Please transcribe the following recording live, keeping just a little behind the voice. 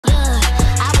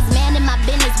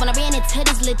to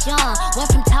this Lil John.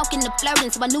 Went from talking to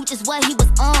flirting, so I knew just what he was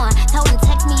on. Told him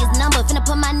text me his number, finna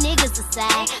put my niggas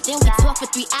aside. Then we talked for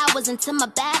 3 hours until my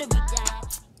battery died.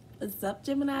 What's up,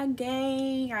 Gemini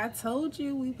gang? I told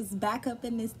you we was back up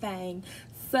in this thing.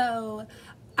 So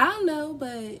I don't know,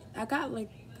 but I got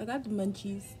the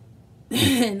munchies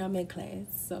and I'm in class,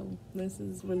 so this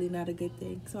is really not a good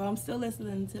thing. So I'm still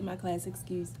listening to my class,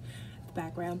 excuse the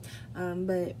background.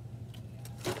 But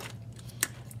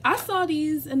I saw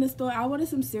these in the store. I wanted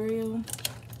some cereal,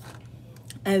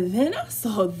 and then I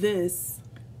saw this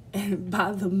and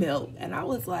by the milk, and I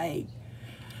was like,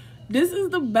 this is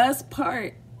the best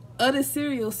part of the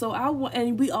cereal. So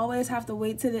and we always have to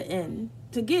wait to the end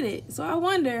to get it. So I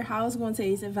wonder how it's going to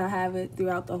taste if I have it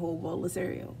throughout the whole bowl of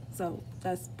cereal. So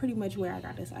that's pretty much where I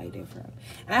got this idea from.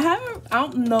 And I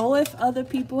don't know if other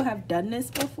people have done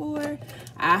this before.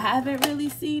 I haven't really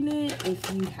seen it. If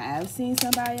you have seen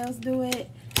somebody else do it,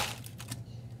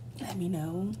 let me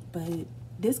know. But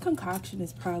this concoction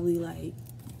is probably like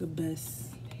the best.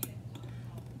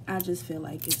 I just feel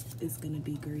like it's gonna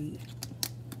be great.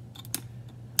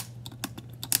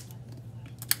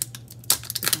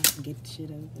 If I can get the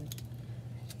shit over.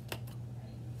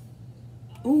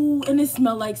 Ooh, and it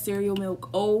smells like cereal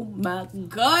milk. Oh my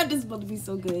god, this is about to be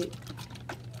so good.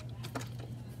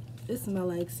 It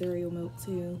smells like cereal milk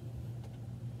too.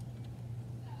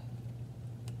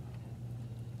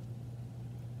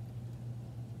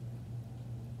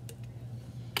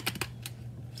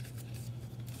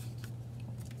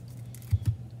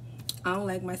 I don't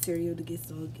like my cereal to get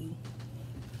soggy.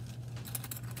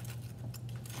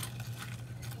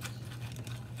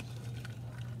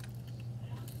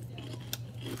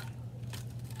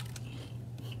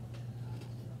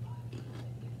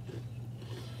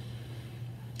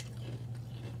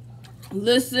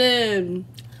 Listen,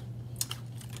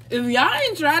 if y'all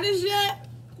ain't tried this yet,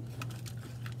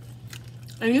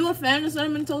 and you a fan of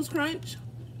Cinnamon Toast Crunch,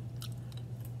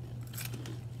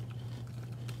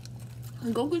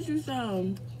 go get you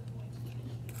some.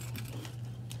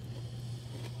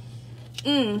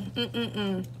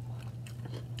 This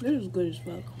is good as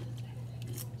fuck.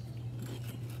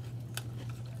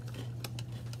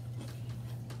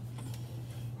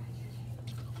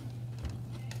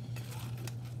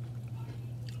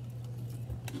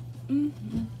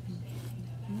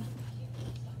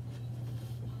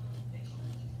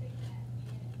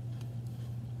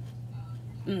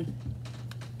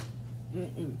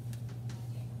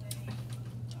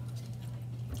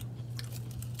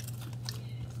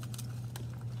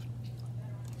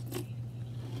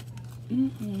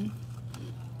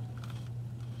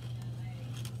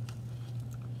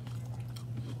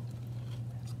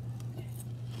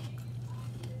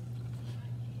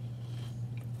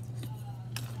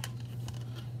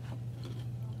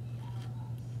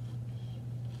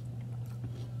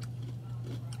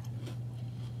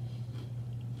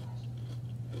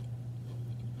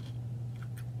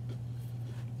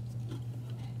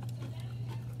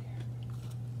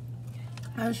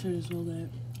 I should have sold that.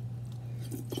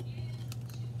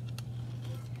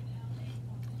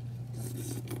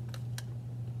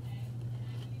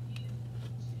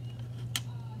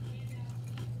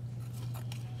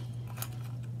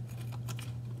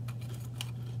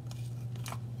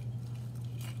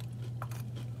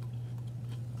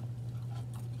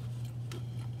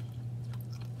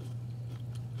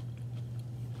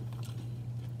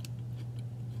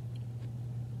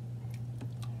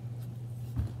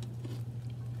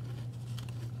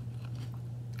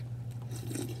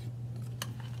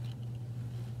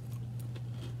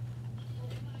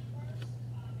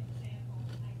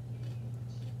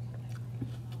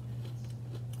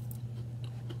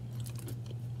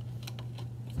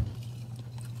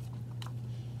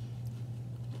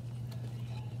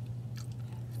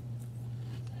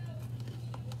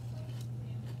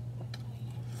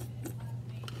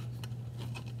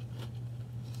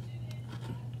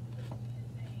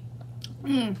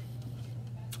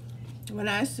 When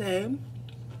I say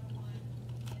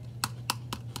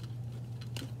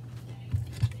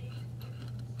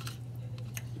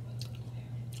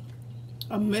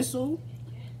a missile,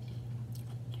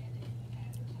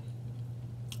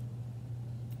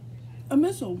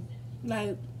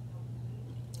 like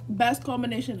best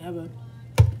combination ever.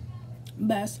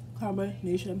 Best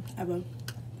combination ever.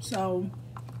 So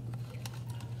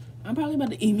I'm probably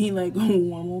about to eat me like one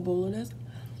more bowl of this.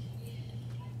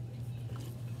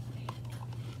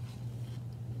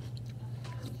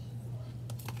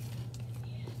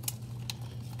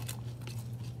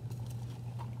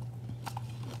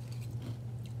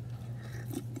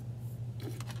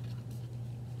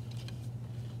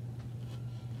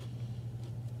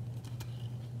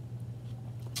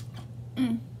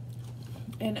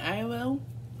 And I will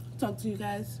talk to you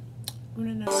guys in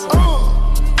the next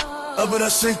Up and I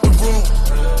shake the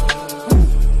room.